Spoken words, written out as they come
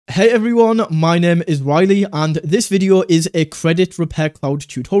Hey everyone, my name is Riley and this video is a Credit Repair Cloud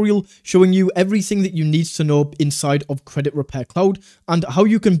tutorial showing you everything that you need to know inside of Credit Repair Cloud and how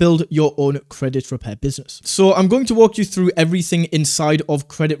you can build your own credit repair business. So I'm going to walk you through everything inside of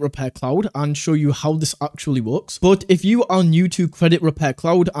Credit Repair Cloud and show you how this actually works. But if you are new to Credit Repair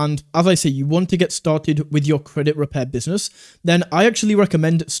Cloud and, as I say, you want to get started with your credit repair business, then I actually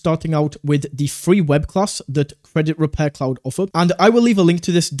recommend starting out with the free web class that Credit Repair Cloud offer, and I will leave a link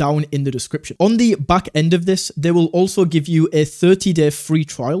to this down in the description. On the back end of this, they will also give you a 30-day free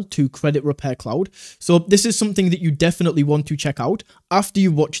trial to Credit Repair Cloud. So this is something that you definitely want to check out after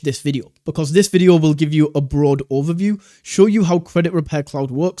you watch this video, because this video will give you a broad overview, show you how Credit Repair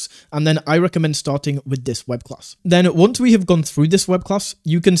Cloud works, and then I recommend starting with this web class. Then once we have gone through this web class,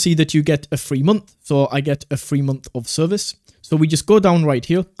 you can see that you get a free month. So I get a free month of service. So we just go down right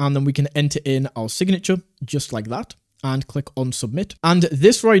here and then we can enter in our signature just like that and click on submit. And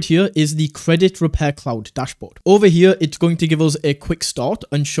this right here is the Credit Repair Cloud dashboard. Over here, it's going to give us a quick start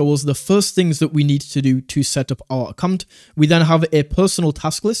and show us the first things that we need to do to set up our account. We then have a personal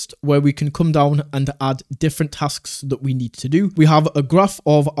task list where we can come down and add different tasks that we need to do. We have a graph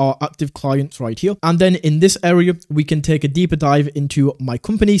of our active clients right here. And then in this area, we can take a deeper dive into my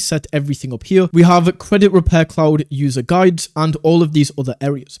company, set everything up here. We have Credit Repair Cloud user guides and all of these other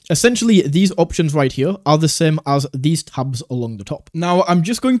areas. Essentially, these options right here are the same as these tabs along the top. Now, I'm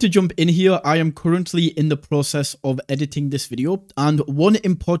just going to jump in here. I am currently in the process of editing this video. And one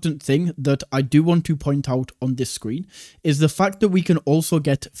important thing that I do want to point out on this screen is the fact that we can also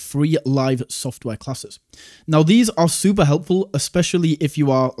get free live software classes. Now, these are super helpful, especially if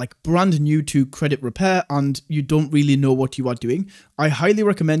you are like brand new to credit repair and you don't really know what you are doing. I highly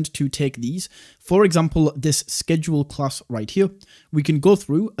recommend to take these. For example, this schedule class right here, we can go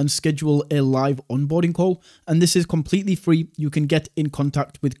through and schedule a live onboarding call, and this is completely free. You can get in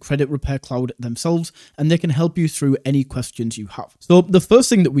contact with Credit Repair Cloud themselves, and they can help you through any questions you have. So the first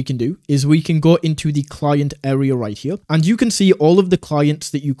thing that we can do is we can go into the client area right here, and you can see all of the clients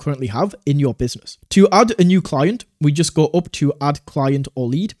that you currently have in your business. To add a new client, we just go up to add client or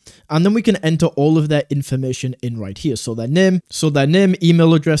lead, and then we can enter all of their information in right here. So their name,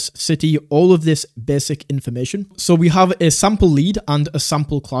 email address, city, all of this basic information. So we have a sample lead and a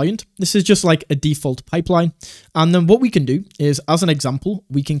sample client. This is just like a default pipeline. And then what we can do is, as an example,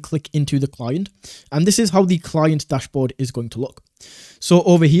 we can click into the client, and this is how the client dashboard is going to look. So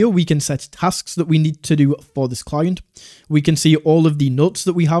over here, we can set tasks that we need to do for this client. We can see all of the notes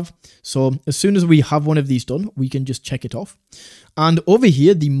that we have. So as soon as we have one of these done, we can just check it off. And over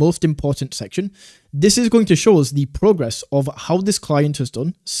here, the most important section, this is going to show us the progress of how this client has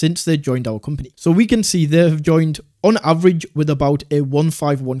done since they joined our company. So we can see they have joined on average with about a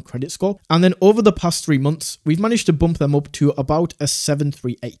 151 credit score. And then over the past 3 months, we've managed to bump them up to about a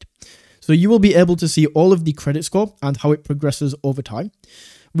 738. So you will be able to see all of the credit score and how it progresses over time.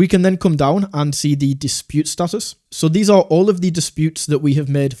 We can then come down and see the dispute status. So these are all of the disputes that we have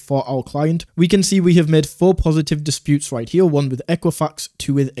made for our client. We can see we have made 4 positive disputes right here, 1 with Equifax,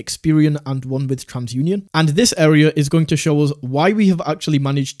 2 with Experian, and 1 with TransUnion. And this area is going to show us why we have actually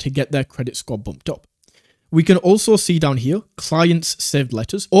managed to get their credit score bumped up. We can also see down here, clients saved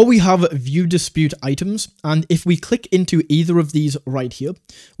letters, or we have view dispute items. And if we click into either of these right here,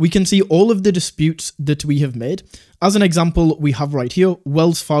 we can see all of the disputes that we have made. As an example, we have right here,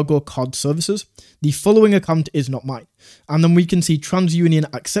 Wells Fargo Card Services. The following account is not mine. And then we can see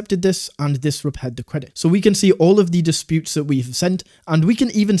TransUnion accepted this and this repaired the credit. So we can see all of the disputes that we have sent, and we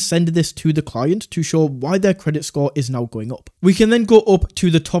can even send this to the client to show why their credit score is now going up. We can then go up to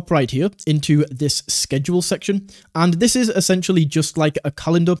the top right here into this schedule section. And this is essentially just like a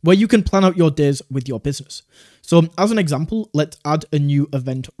calendar where you can plan out your days with your business. So as an example, let's add a new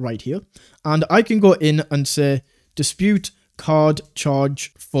event right here. And I can go in and say dispute card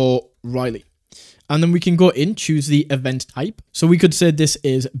charge for Riley. And then we can go in, choose the event type. So we could say this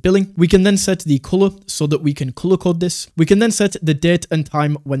is billing. We can then set the color so that we can color code this. We can then set the date and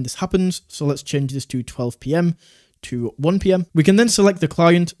time when this happens. So let's change this to 12 p.m. to 1 p.m. We can then select the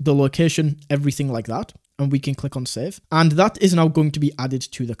client, the location, everything like that. And we can click on save. And that is now going to be added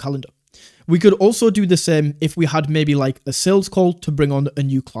to the calendar. We could also do the same if we had maybe like a sales call to bring on a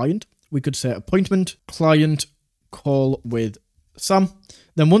new client. We could say appointment, client, call with Sam.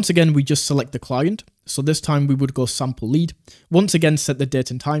 Then once again, we just select the client. So this time we would go sample lead. Once again, set the date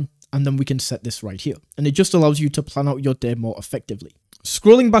and time, and then we can set this right here. And it just allows you to plan out your day more effectively.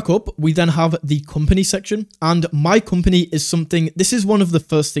 Scrolling back up, we then have the company section, and my company is something, this is one of the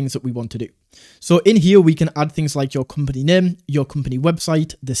first things that we want to do. So in here, we can add things like your company name, your company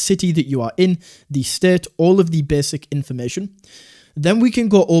website, the city that you are in, the state, all of the basic information. Then we can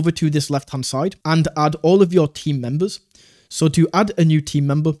go over to this left-hand side and add all of your team members. So to add a new team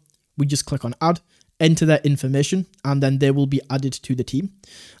member, we just click on add, enter their information, and then they will be added to the team.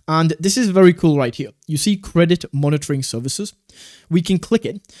 And this is very cool right here. You see credit monitoring services. We can click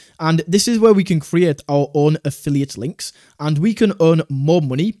it, and this is where we can create our own affiliate links, and we can earn more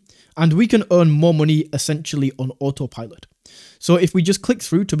money, and we can earn more money essentially on autopilot. So if we just click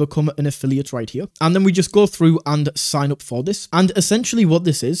through to become an affiliate right here, and then we just go through and sign up for this. And essentially what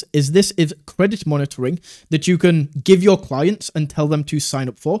this is credit monitoring that you can give your clients and tell them to sign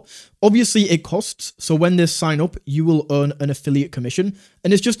up for. Obviously it costs, so when they sign up, you will earn an affiliate commission.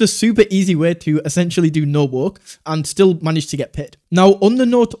 And it's just a super easy way to essentially do no work and still manage to get paid. Now, on the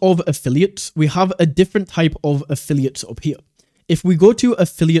note of affiliates, we have a different type of affiliates up here. If we go to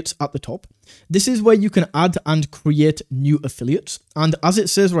affiliates at the top, this is where you can add and create new affiliates. And as it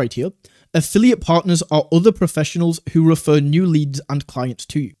says right here, affiliate partners are other professionals who refer new leads and clients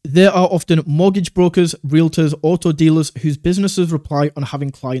to you. There are often mortgage brokers, realtors, auto dealers whose businesses rely on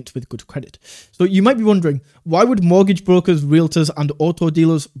having clients with good credit. So you might be wondering, why would mortgage brokers, realtors, and auto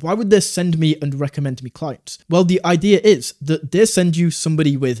dealers, why would they send me and recommend me clients? Well, the idea is that they send you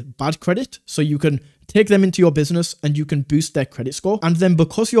somebody with bad credit, so you can take them into your business and you can boost their credit score. And then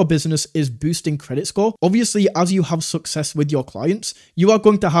because your business is boosting credit score, obviously as you have success with your clients, you are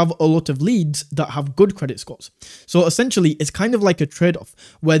going to have a lot of leads that have good credit scores. So essentially it's kind of like a trade-off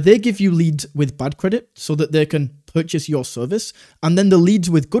where they give you leads with bad credit so that they can purchase your service, and then the leads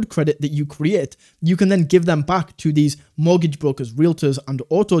with good credit that you create, you can then give them back to these mortgage brokers, realtors, and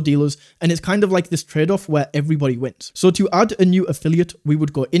auto dealers, and it's kind of like this trade-off where everybody wins. So to add a new affiliate, we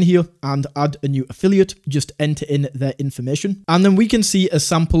would go in here and add a new affiliate, just enter in their information, and then we can see a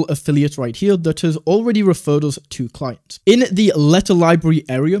sample affiliate right here that has already referred us to clients. In the letter library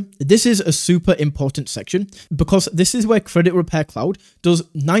area, this is a super important section because this is where Credit Repair Cloud does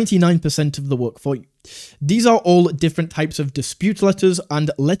 99% of the work for you. These are all different types of dispute letters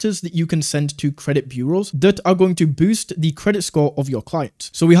and letters that you can send to credit bureaus that are going to boost the credit score of your clients.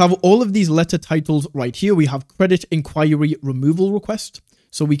 So we have all of these letter titles right here. We have credit inquiry removal request.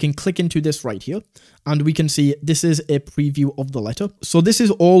 So we can click into this right here and we can see this is a preview of the letter. So this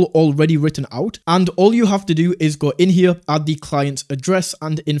is all already written out, and all you have to do is go in here, add the client's address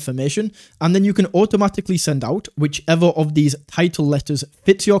and information, and then you can automatically send out whichever of these title letters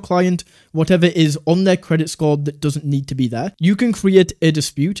fits your client, whatever is on their credit score that doesn't need to be there. You can create a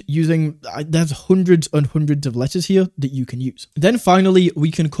dispute using, there's hundreds and hundreds of letters here that you can use. Then finally,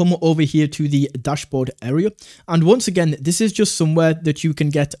 we can come over here to the dashboard area. And once again, this is just somewhere that you can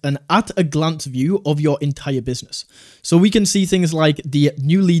get an at-a-glance view of your entire business. So we can see things like the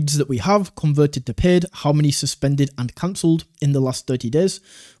new leads that we have converted to paid, how many suspended and cancelled in the last 30 days.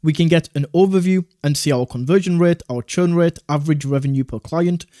 We can get an overview and see our conversion rate, our churn rate, average revenue per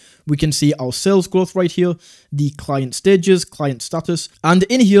client. We can see our sales growth right here, the client stages, client status. And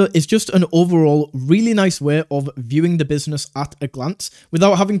in here is just an overall really nice way of viewing the business at a glance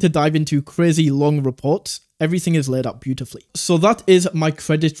without having to dive into crazy long reports. Everything is laid out beautifully. So that is my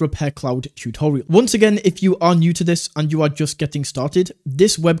Credit Repair Cloud tutorial. Once again, if you are new to this and you are just getting started,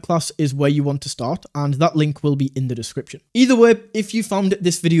 this web class is where you want to start, and that link will be in the description. Either way, if you found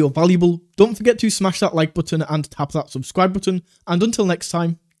this video valuable, don't forget to smash that like button and tap that subscribe button. And until next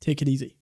time, take it easy.